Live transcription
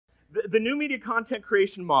The new media content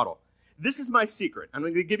creation model. This is my secret. I'm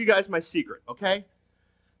going to give you guys my secret, okay?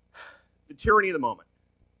 The tyranny of the moment,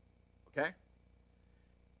 okay?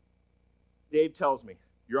 Dave tells me,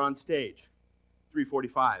 you're on stage,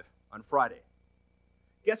 3:45 on Friday.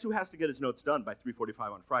 Guess who has to get his notes done by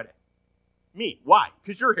 3:45 on Friday? Me. Why?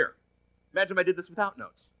 Because you're here. Imagine if I did this without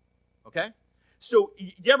notes, okay? So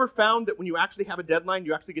you ever found that when you actually have a deadline,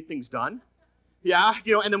 you actually get things done? Yeah,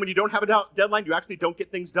 and then when you don't have a deadline, you actually don't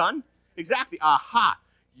get things done? Exactly. Aha.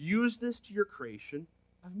 Use this to your creation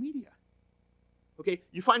of media. Okay,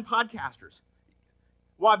 you find podcasters.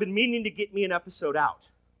 Well, I've been meaning to get me an episode out.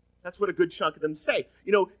 That's what a good chunk of them say.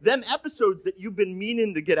 Them episodes that you've been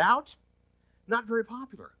meaning to get out, not very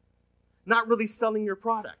popular. Not really selling your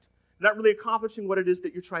product. Not really accomplishing what it is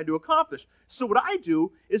that you're trying to accomplish. So what I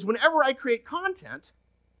do is whenever I create content,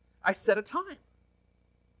 I set a time.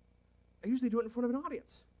 I usually do it in front of an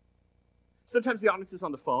audience. Sometimes the audience is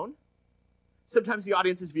on the phone. Sometimes the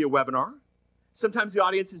audience is via webinar. Sometimes the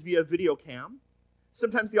audience is via video cam.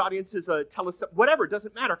 Sometimes the audience is a whatever, it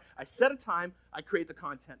doesn't matter. I set a time, I create the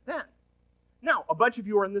content then. Now, a bunch of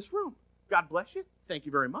you are in this room. God bless you. Thank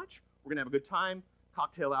you very much. We're going to have a good time.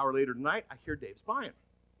 Cocktail hour later tonight. I hear Dave's buying.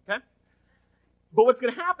 Okay? But what's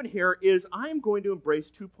going to happen here is I'm going to embrace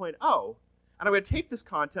 2.0, and I'm going to take this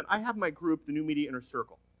content. I have my group, the New Media Inner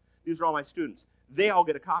Circle. These are all my students. They all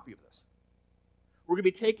get a copy of this. We're going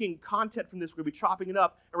to be taking content from this, we're going to be chopping it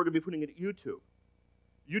up, and we're going to be putting it at YouTube.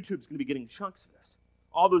 YouTube's going to be getting chunks of this.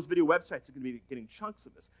 All those video websites are going to be getting chunks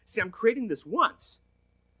of this. See, I'm creating this once,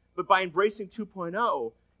 but by embracing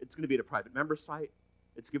 2.0, it's going to be at a private member site.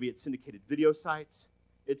 It's going to be at syndicated video sites.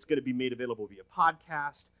 It's going to be made available via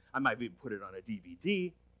podcast. I might even put it on a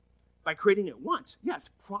DVD. By creating it once, yes,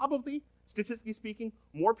 probably, statistically speaking,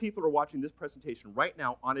 more people are watching this presentation right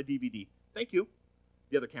now on a DVD. Thank you.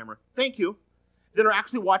 The other camera. Thank you. Than are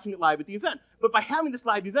actually watching it live at the event. But by having this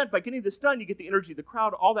live event, by getting this done, you get the energy of the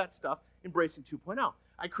crowd, all that stuff, embracing 2.0.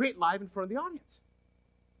 I create live in front of the audience.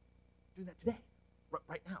 I'm doing that today,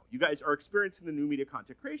 right now. You guys are experiencing the new media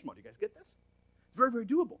content creation model. You guys get this? It's very, very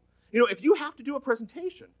doable. If you have to do a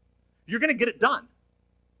presentation, you're going to get it done,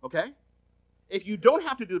 okay? If you don't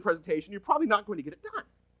have to do the presentation, you're probably not going to get it done.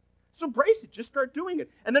 So embrace it. Just start doing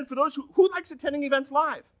it. And then for those who likes attending events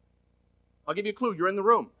live? I'll give you a clue. You're in the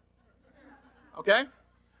room. Okay?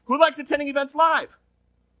 Who likes attending events live?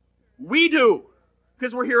 We do,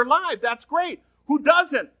 because we're here live. That's great. Who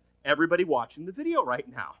doesn't? Everybody watching the video right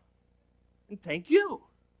now. And thank you.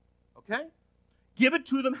 Okay? Give it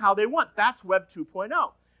to them how they want. That's Web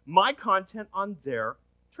 2.0. My content on their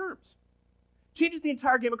terms. Changes the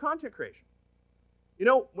entire game of content creation.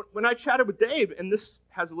 When I chatted with Dave, and this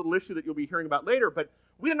has a little issue that you'll be hearing about later, but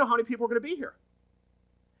we didn't know how many people were going to be here.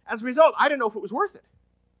 As a result, I didn't know if it was worth it.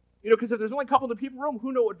 Because if there's only a couple of people in the room,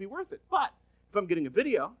 who knows it would be worth it? But if I'm getting a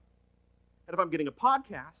video, and if I'm getting a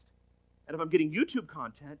podcast, and if I'm getting YouTube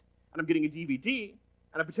content, and I'm getting a DVD,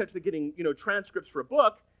 and I'm potentially getting, transcripts for a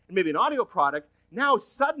book, and maybe an audio product, now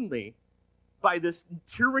suddenly, by this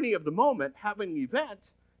tyranny of the moment, having an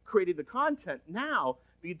event, creating the content, now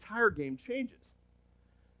the entire game changes.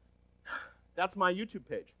 That's my YouTube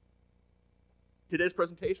page. Today's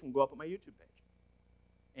presentation will go up on my YouTube page.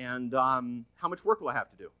 And how much work will I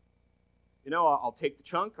have to do? I'll take the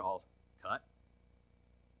chunk, I'll cut.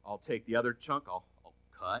 I'll take the other chunk, I'll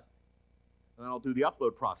cut. And then I'll do the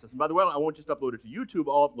upload process. And by the way, I won't just upload it to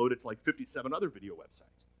YouTube, I'll upload it to like 57 other video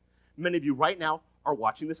websites. Many of you right now are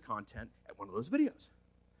watching this content at one of those videos.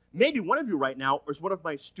 Maybe one of you right now is one of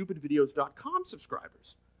my stupidvideos.com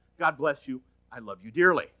subscribers. God bless you. I love you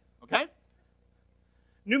dearly. Okay?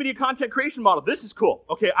 New media content creation model. This is cool.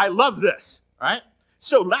 Okay, I love this. All right?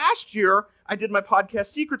 So last year, I did my podcast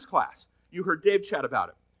secrets class. You heard Dave chat about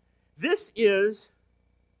it. This is,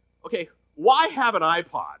 okay, why have an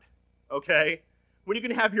iPod, okay, when you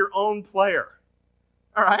can have your own player?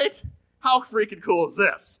 All right? How freaking cool is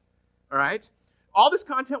this? All right? All this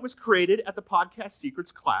content was created at the Podcast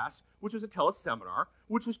Secrets class, which was a teleseminar,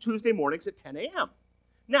 which was Tuesday mornings at 10 a.m.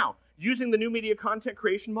 Now, using the new media content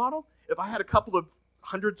creation model, if I had a couple of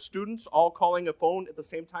 100 students all calling a phone at the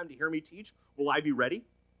same time to hear me teach, will I be ready?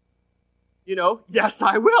 Yes,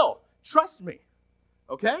 I will. Trust me.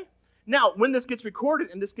 Okay? Now, when this gets recorded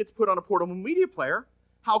and this gets put on a portable media player,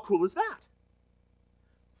 how cool is that?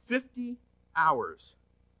 50 hours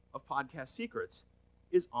of Podcast Secrets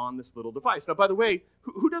is on this little device. Now, by the way,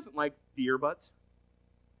 who doesn't like the earbuds?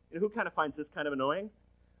 Who kind of finds this kind of annoying?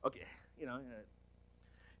 Okay,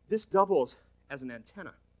 this doubles as an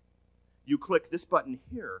antenna. You click this button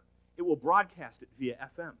here, it will broadcast it via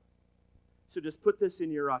FM. So just put this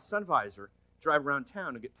in your sun visor, drive around town,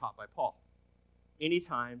 and get taught by Paul.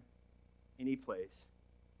 Anytime, any place,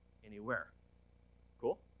 anywhere.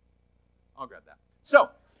 Cool? I'll grab that. So,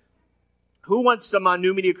 who wants some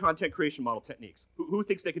new media content creation model techniques? Who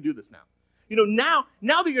thinks they can do this now? You know,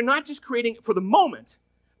 now that you're not just creating for the moment,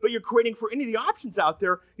 but you're creating for any of the options out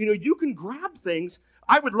there, you know, you can grab things.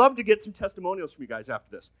 I would love to get some testimonials from you guys after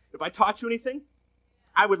this. If I taught you anything,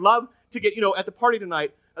 I would love to get, you know, at the party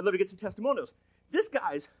tonight, I'd love to get some testimonials. This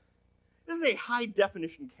is a high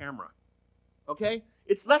definition camera, okay?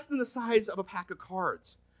 It's less than the size of a pack of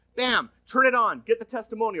cards. Bam, turn it on, get the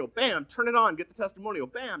testimonial. Bam, turn it on, get the testimonial.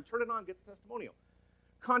 Bam, turn it on, get the testimonial.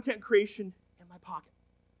 Content creation in my pocket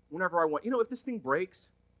whenever I want. You know, if this thing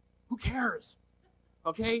breaks, who cares?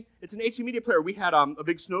 Okay? It's an HD media player. We had a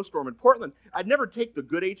big snowstorm in Portland. I'd never take the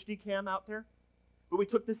good HD cam out there, but we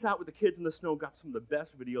took this out with the kids in the snow, got some of the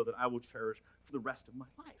best video that I will cherish for the rest of my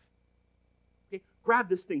life. Okay? Grab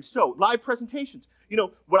this thing. So, live presentations. You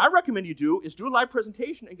know, what I recommend you do is do a live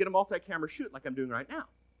presentation and get a multi-camera shoot like I'm doing right now.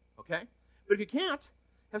 Okay? But if you can't,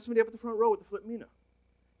 have somebody up at the front row with the Flip Mino.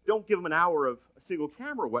 Don't give them an hour of a single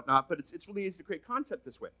camera or whatnot, but it's really easy to create content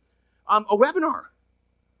this way. A webinar.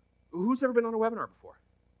 Who's ever been on a webinar before?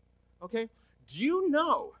 Okay? Do you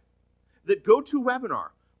know that GoToWebinar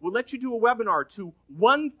will let you do a webinar to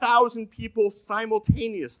 1,000 people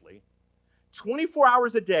simultaneously, 24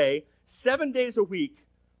 hours a day, 7 days a week,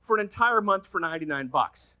 for an entire month for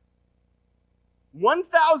 $99?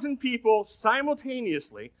 1,000 people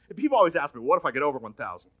simultaneously. And people always ask me, what if I get over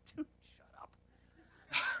 1,000? Shut up.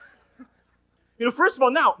 You know, first of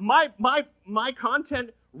all, now, my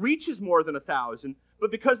content reaches more than 1,000, but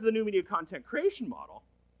because of the new media content creation model,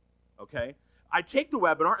 okay, I take the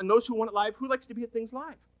webinar, and those who want it live, who likes to be at things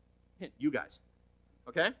live? Hint, you guys,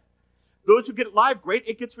 okay? Those who get it live, great,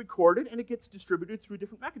 it gets recorded, and it gets distributed through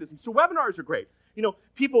different mechanisms. So webinars are great. You know,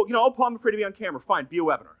 people, you know, oh, Paul, I'm afraid to be on camera. Fine, be a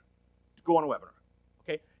webinar. Go on a webinar.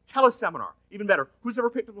 Okay? Teleseminar, even better. Who's ever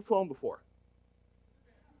picked up a phone before?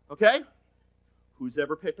 Okay? Who's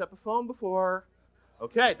ever picked up a phone before?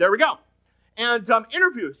 Okay, there we go. And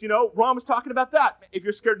interviews, you know, Ron was talking about that. If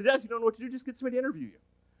you're scared to death, you don't know what to do, just get somebody to interview you.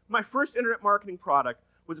 My first internet marketing product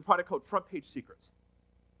was a product called Front Page Secrets.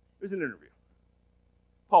 It was an interview.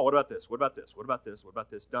 Paul, what about this? What about this? What about this? What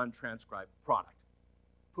about this? Done, transcribed, product.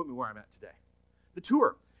 Put me where I'm at today. The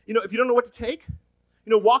tour. You know, if you don't know what to take,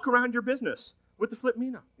 you know, walk around your business with the Flip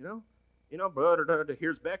Mino, you know,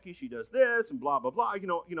 here's Becky, she does this, and blah, blah, blah, you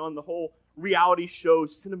know, and the whole reality show,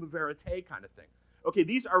 cinema verite kind of thing. Okay,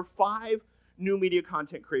 these are 5 new media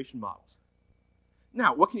content creation models.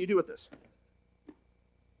 Now, what can you do with this?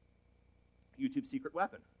 YouTube secret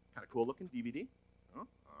weapon. Kind of cool looking DVD.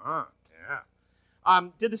 Oh, yeah.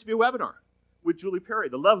 Did this via webinar with Julie Perry,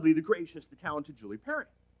 the lovely, the gracious, the talented Julie Perry.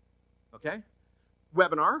 Okay?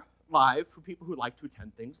 Webinar live for people who like to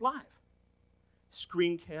attend things live.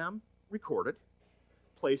 Screen cam recorded,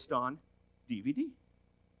 placed on DVD.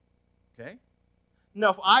 Okay? Now,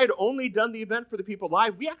 if I had only done the event for the people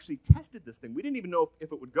live, we actually tested this thing. We didn't even know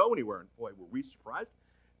if it would go anywhere, and boy, were we surprised.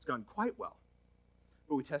 It's gone quite well.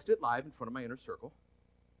 But we tested it live in front of my inner circle.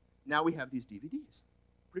 Now we have these DVDs.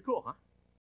 Pretty cool, huh?